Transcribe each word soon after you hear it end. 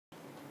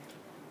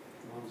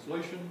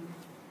insulation,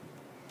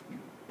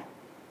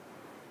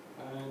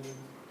 and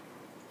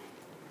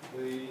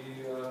the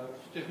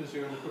stiffness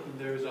you're going to put in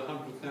there is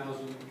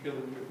 100,000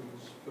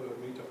 kilonewtons per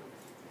metre.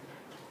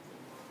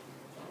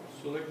 So I'll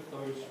select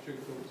those 2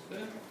 films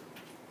there.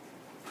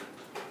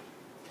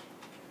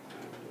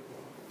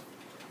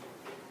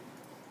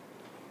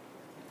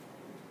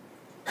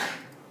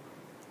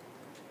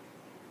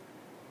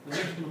 The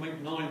next going to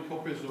make 9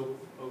 copies of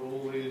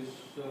all these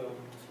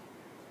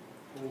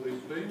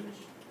beams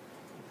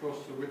across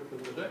the width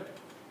of the deck.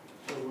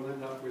 So we'll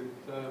end up with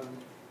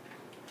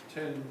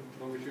 10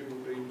 longitudinal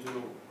beams in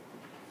all.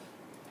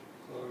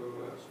 So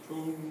that's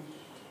tools,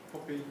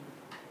 copy,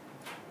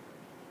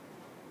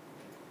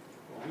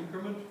 or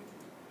increment.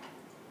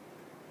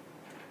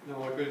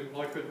 Now I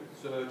could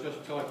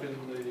just type in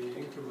the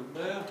increment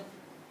there,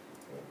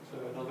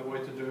 but another way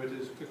to do it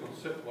is click on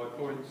set by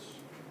points,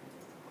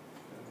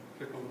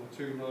 click on the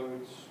 2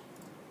 nodes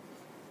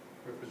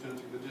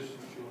representing the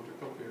distance you want to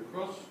copy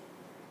across,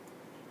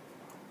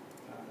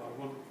 and I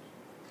want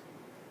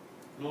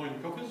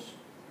 9 copies,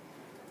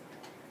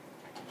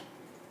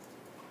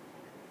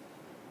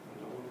 and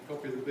I want to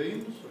copy the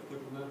beams, so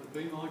click on that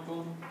beam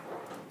icon,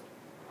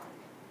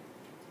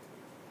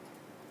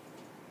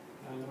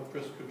 and I'll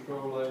press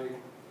Ctrl A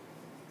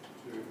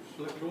to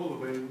select all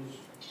the beams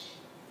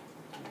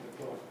and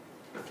apply.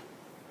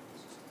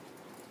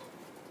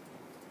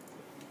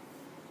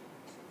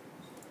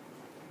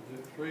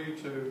 Hit 3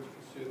 to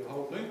see the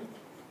whole thing.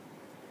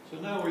 So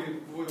now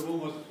we've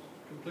almost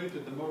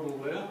completed the model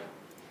there.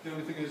 The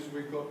only thing is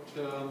we've got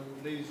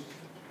these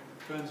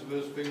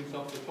transverse beams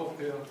up the top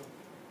here.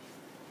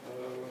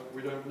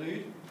 We don't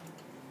need.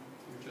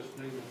 We just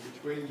need them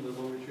between the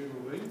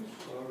longitudinal beams.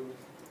 So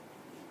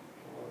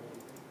I'll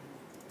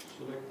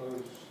select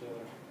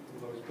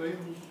those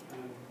beams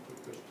and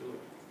press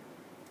delete.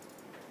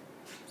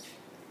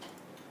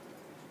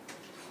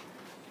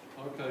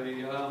 Okay.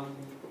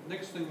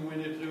 Next thing we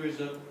need to do is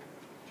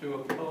to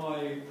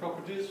apply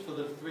properties for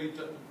the three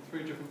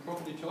different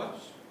property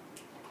types.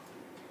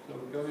 So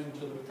we'll go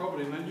into the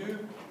property menu,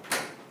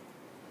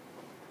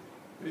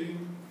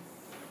 beam,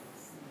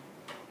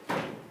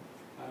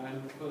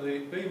 and for the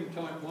beam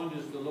type 1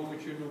 is the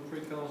longitudinal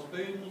precast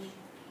beams.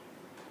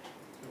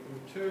 So for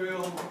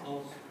material,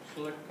 I'll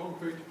select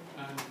concrete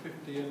and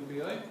 50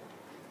 MPa.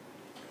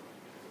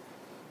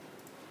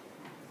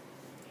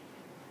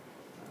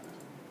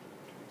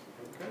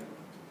 Okay.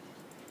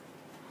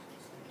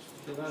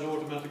 So that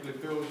automatically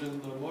fills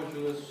in the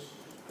modulus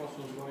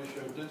Poisson's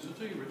ratio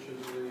density, which is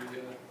the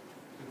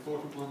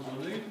important ones I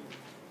need.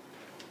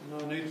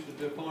 And I need to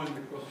define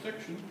the cross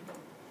section.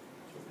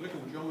 So click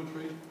on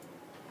geometry,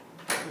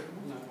 click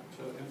on that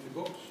empty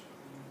box.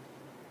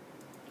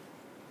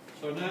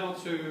 So now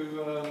to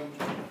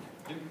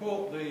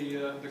import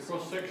the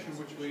cross section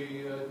which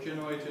we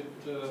generated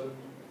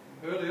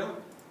earlier,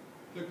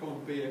 click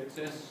on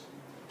BXS,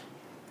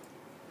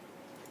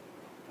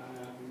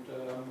 and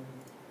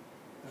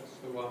that's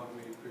the one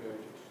we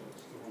created. So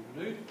that's the one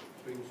we need.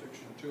 Beam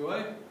section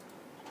 2A.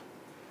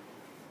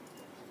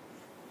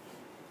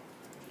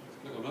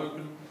 Click on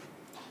open.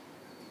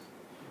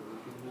 So we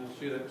can now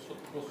see that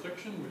cross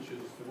section, which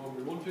is the one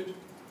we wanted.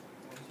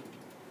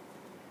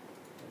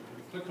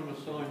 We click on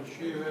assign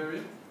shear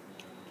area,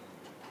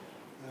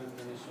 and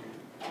then assign.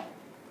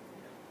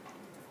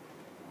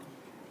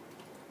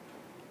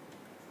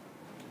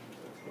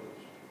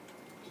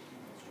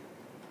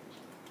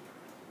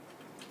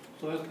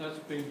 So that's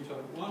beam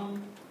type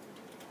 1.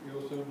 We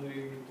also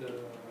need the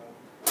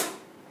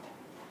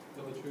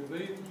other 2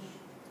 beams.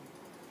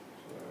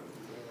 So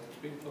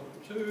beam type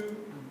 2.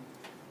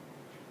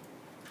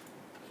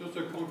 It's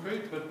also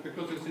concrete, but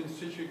because it's in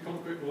situ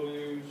concrete, we'll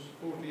use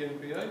 40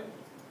 MPa.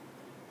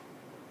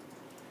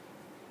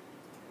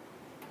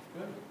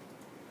 Okay.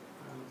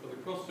 And for the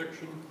cross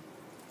section,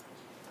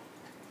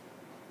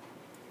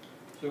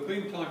 so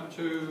beam type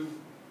 2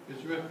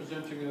 is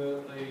representing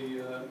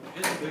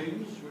end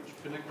beams which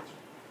connect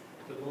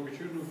the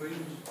longitudinal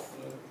beams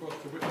across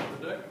the width of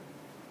the deck.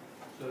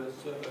 So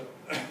it's a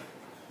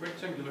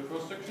rectangular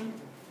cross section,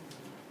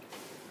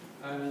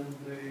 and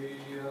the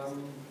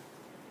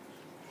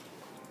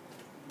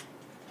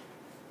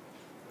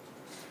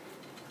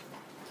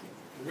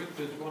width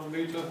is 1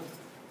 metre,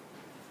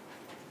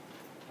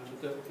 and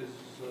the depth is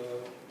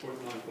 0.95.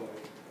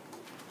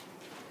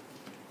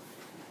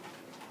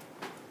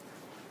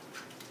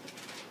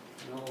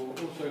 And I'll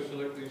also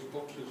select these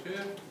boxes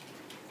here.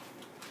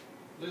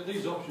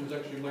 These options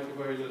actually make a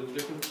very little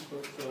difference,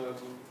 but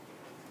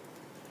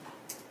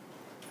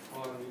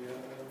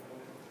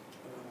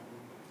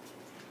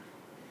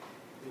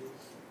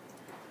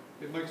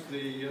it makes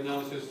the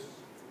analysis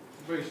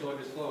very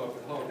slightly slower,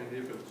 but hardly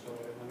any difference. So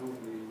I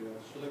normally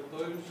select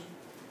those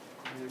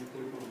and then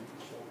click on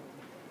decide.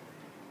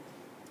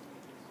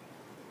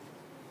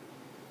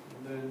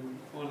 And then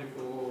finally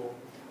for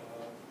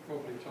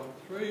property type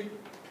 3,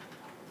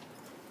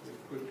 we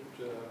could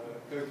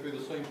go through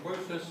the same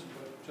process,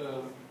 but a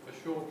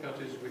shortcut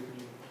is we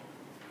can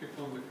click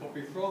on the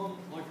copy from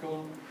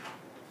icon,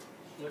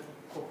 select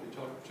property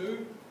type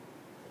 2,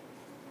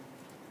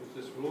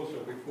 because this will also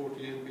be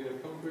 40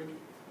 MPa concrete.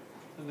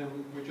 And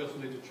then we just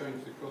need to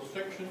change the cross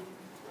section.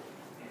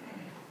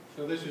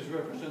 So this is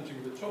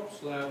representing the top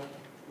slab,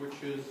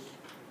 which is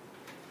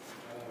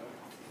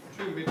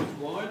 2 metres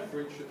wide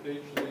for each of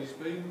these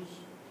beams,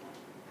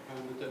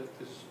 and the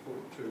depth is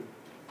 42.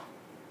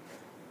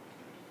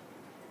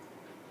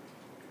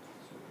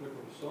 So click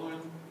on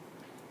sign.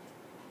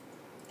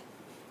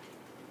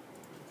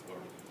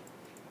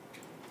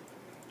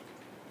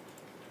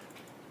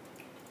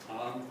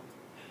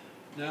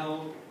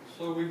 Now,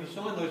 so we've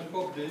assigned those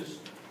properties.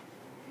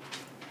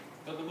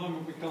 At the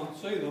moment we can't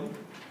see them,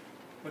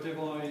 but if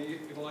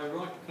I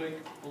right click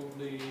on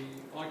the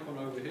icon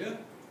over here,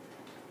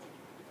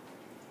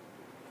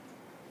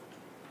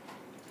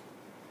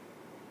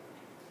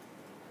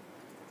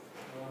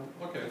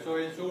 okay, so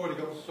it's already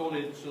got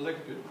solid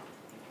selected.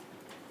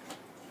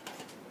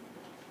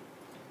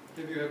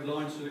 If you have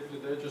line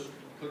selected there, just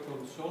click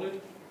on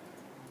solid.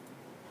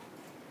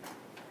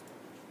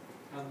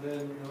 And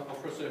then I'll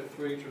press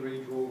F3 to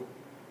redraw.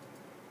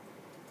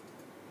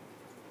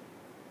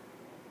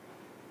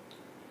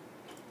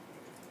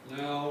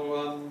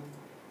 Now,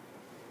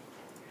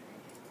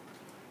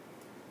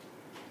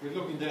 we're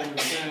looking down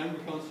the scan, we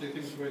can't see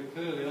things very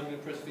clearly. I'm going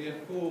to press the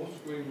F4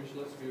 screen, which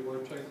lets me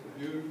rotate the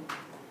view,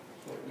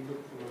 so I can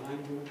look from an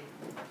angle.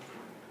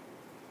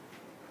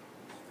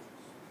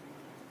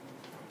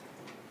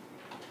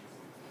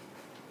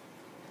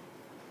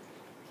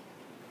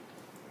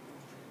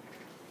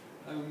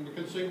 And we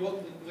can see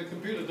what the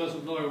computer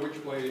doesn't know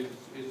which way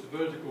is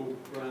vertical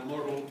for our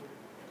model,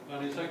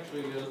 and it's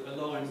actually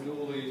aligned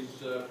all these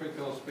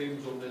precast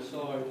beams on their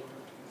side,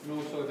 and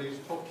also these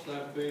top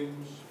slab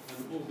beams,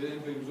 and all the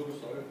end beams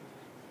also.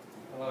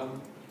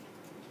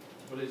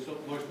 But it's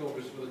not most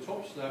obvious for the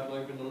top slab,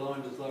 they've been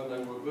aligned as though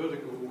they were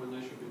vertical when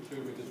they should be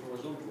 2 metres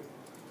horizontal.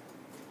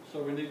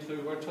 So we need to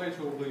rotate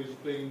all these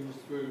beams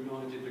through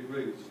 90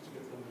 degrees to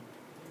get them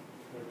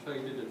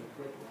rotated and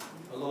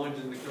aligned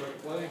in the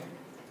correct way.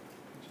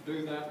 To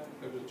do that,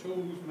 go to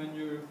Tools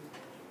menu,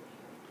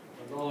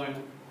 Align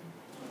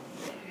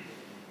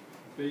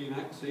Beam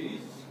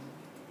Axes,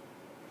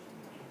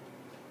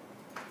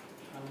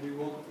 and we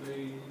want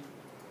the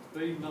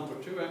beam number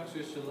 2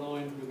 axis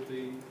aligned with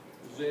the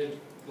Z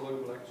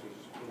global axis,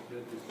 because Z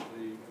is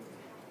the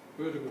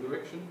vertical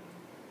direction,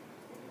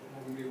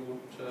 and we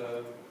want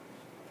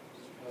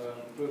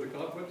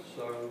vertical upwards,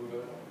 so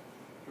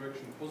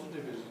direction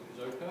positive is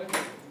okay.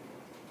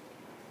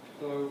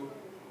 So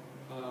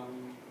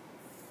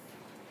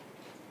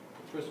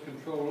press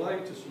Ctrl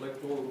A to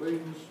select all the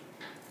beams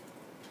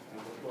and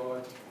apply.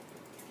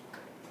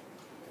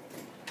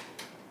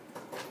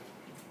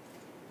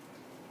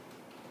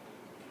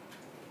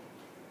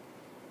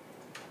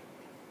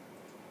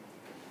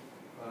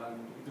 And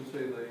you can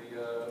see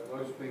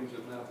those beams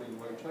have now been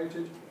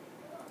rotated.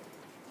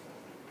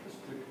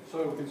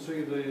 So we can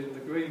see the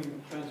green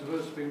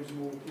transverse beams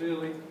more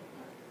clearly.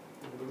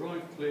 With the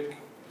right click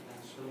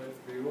and select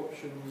View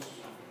Options.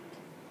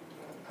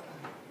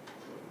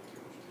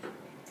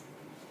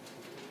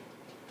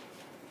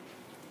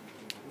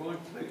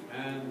 Right click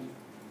and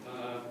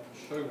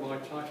Show by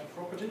Type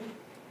Property.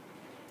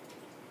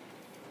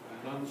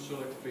 And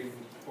unselect beam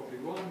property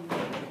 1,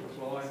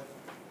 apply.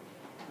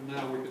 And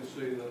now we can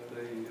see that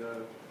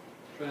the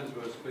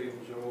transverse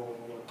beams are all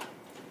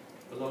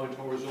aligned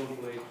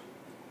horizontally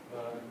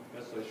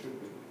as they should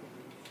be,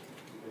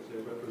 because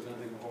they're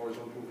representing a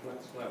horizontal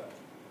flat slab.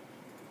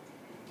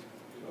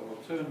 So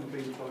I'll turn the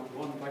beam type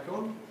 1 back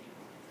on.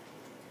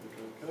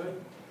 Click OK.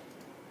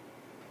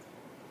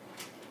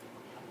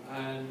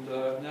 And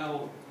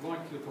now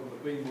right click on the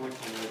beam icon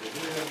over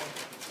here.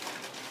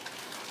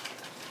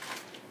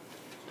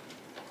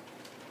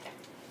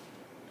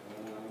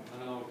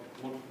 And I'll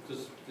want to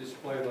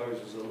display those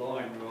as a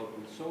line rather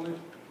than solid.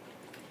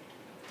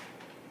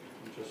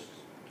 And just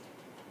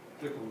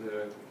click on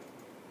there.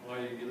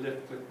 You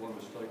left click one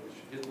mistake, which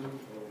should hit them.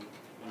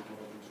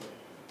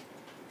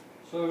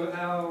 So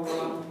our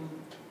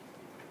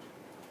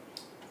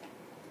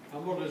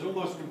model is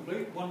almost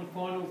complete. One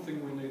final thing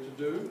we need to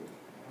do,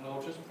 and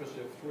I'll just press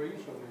F3 so we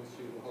can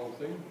see the whole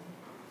thing.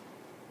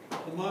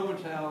 At the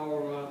moment,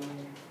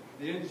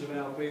 the ends of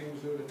our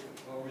beams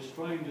are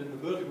restrained in the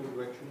vertical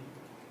direction,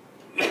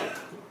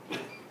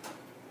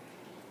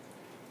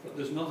 but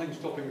there's nothing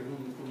stopping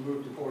them from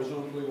moving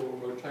horizontally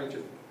or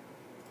rotated.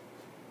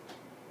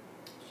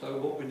 So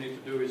what we need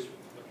to do is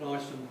apply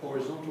some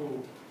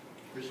horizontal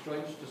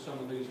restraints to some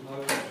of these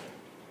nodes.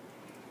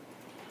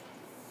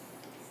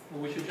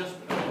 And we should just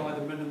apply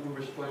the minimum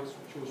restraints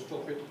which will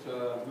stop it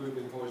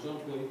moving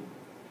horizontally.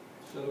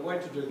 So the way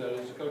to do that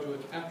is to go to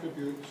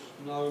Attributes,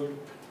 Node,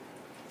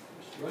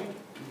 Restraint.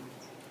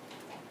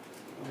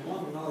 And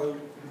one node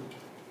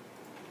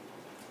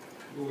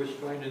will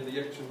restrain in the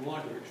X and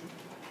Y direction.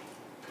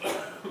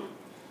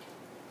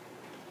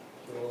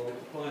 So I'll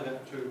apply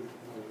that to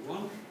node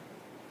 1.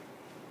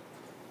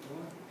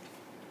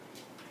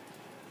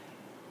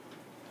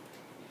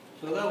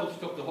 So that will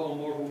stop the whole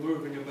model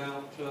moving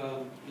about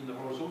in the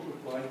horizontal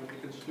plane. We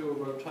can still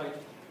rotate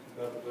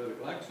about the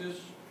vertical axis.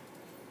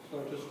 So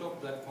to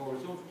stop that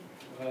horizontal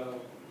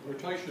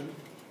rotation,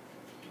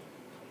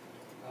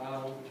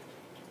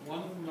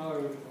 one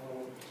node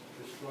I'll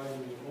restrain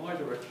in the Y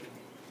direction.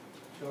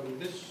 So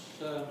this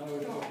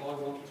node I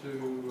want to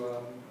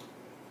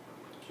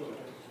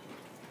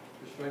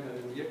restrain that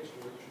in the X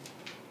direction.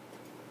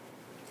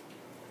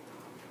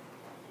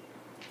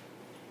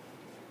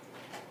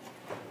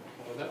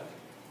 Like that.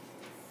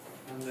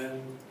 And then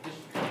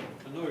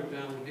the node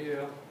down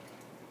here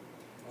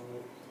I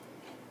will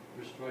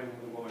restrain in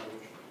the Y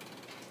direction.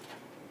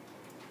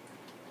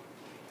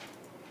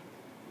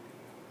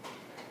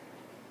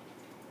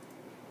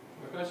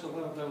 Okay, so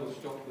that will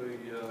stop the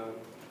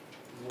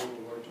model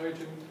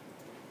rotating,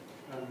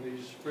 and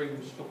these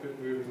springs stop it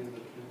moving in the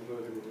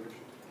vertical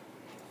direction.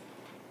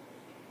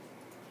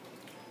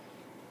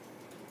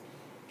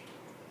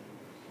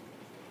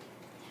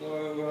 So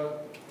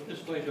at this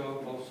stage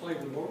I'll save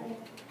the model.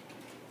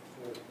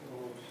 So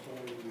I'll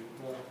say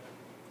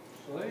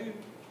save.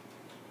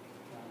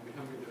 We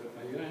haven't got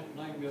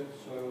a name yet,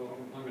 so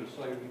I'm going to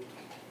save it.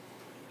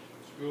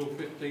 School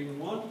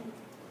 15.1.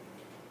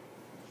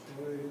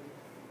 Save.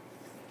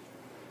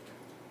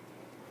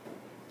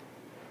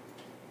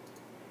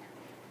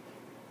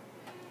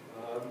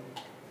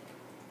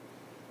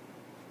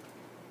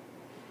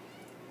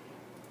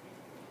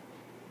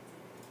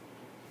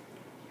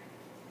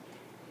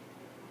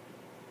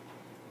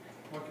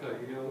 Okay,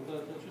 yeah,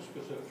 that just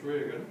puts that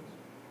 3 again.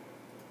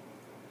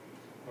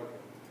 Okay.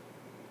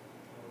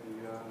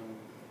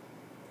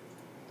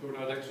 I thought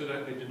I'd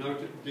accidentally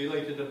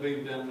deleted the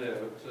beam down there,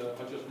 but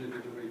I just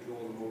needed to redraw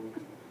the model.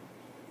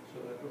 So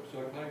that looks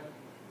okay.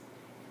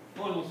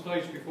 Final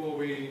stage before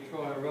we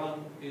try a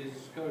run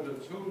is go to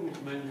the Tools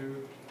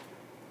menu,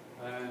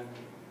 and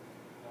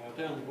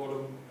down the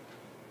bottom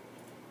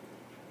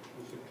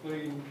there's a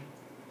clean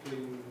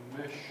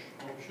mesh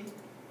option.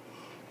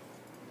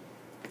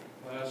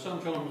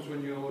 Sometimes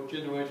when you're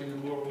generating a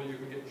model you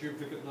can get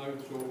duplicate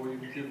nodes or you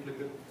get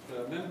duplicate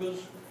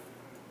members,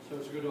 so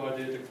it's a good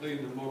idea to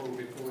clean the model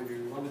before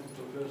you run it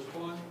for the first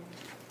time.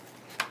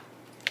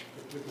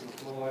 So click on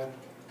apply,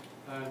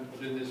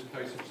 but in this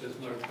case it says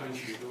no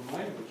changes were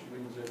made, which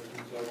means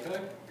everything's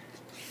okay.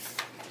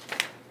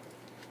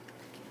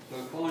 So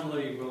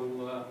finally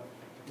we'll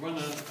run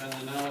an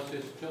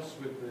analysis just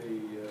with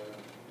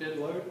the dead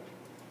load.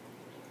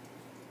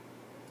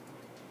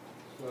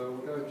 So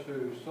we'll go to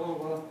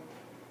Solver.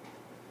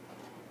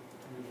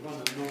 We'll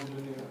run a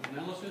non-linear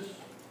analysis.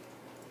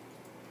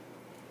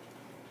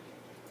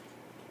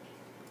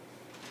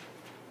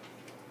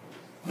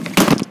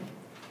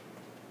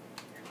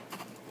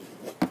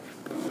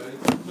 Okay,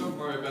 don't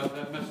worry about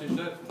that message.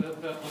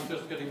 I'm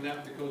just getting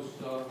that because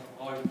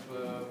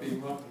I've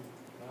been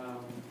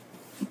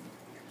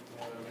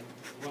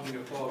running a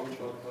file which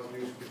I've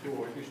used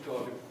before. If you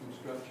started from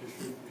scratch, you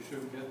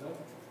shouldn't get that.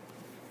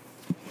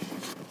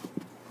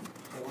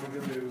 So I'm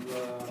going to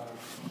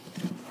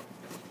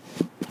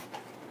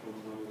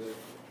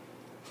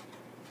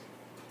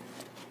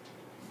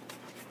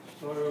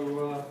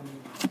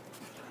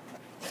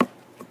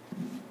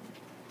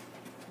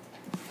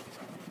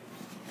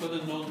for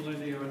the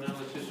non-linear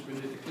analysis, we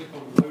need to click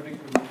on load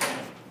increment,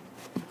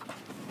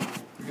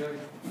 create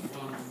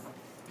one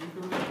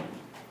increment,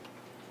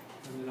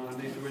 and then I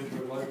need to enter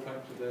a load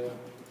factor there,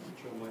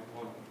 which I'll make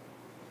 1.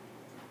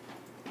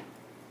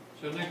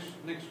 So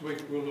next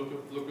week we'll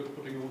look at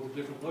putting all the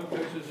different load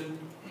cases in,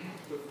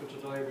 but for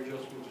today we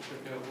just want to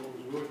check out what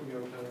was working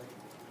okay.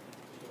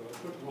 So I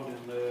put 1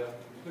 in there,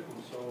 click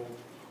on solve,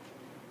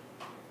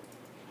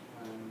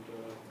 and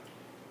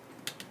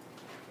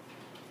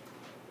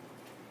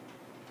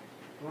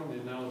run the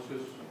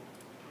analysis,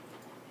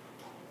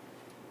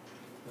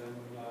 then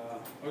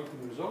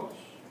open results,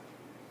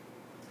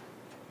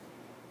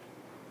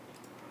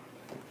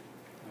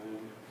 and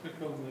click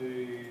on the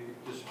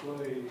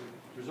display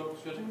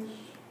result settings.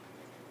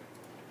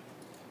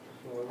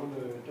 So I want a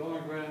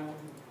diagram,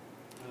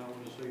 and I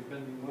want to see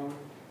bending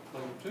moment,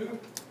 plane 2.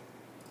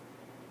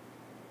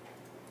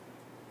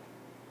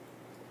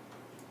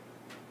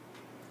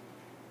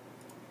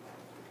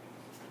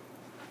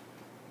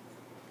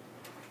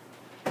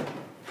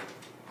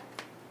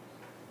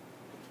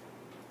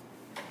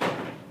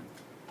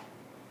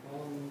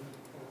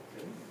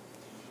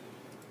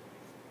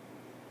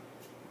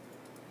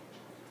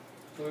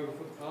 So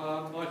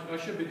I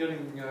should be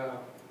getting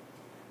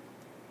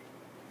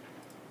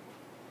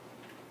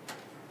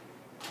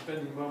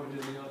bending moment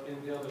in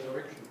the other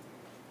direction.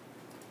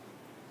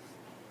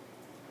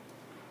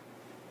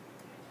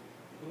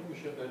 So let me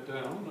shut that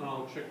down, and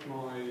I'll check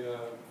my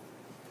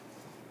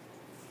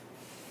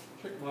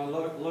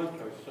load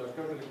case. So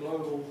go to the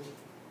global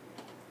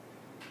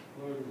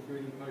load and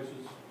 3D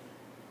cases.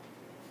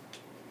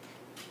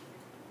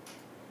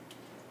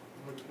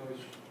 Load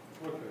case.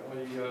 Okay,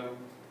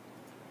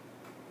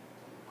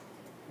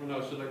 when I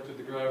selected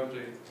the gravity,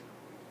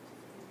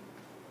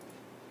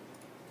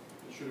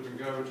 it should have been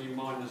gravity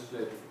minus Z.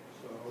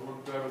 So I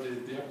want gravity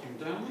to be acting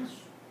downwards.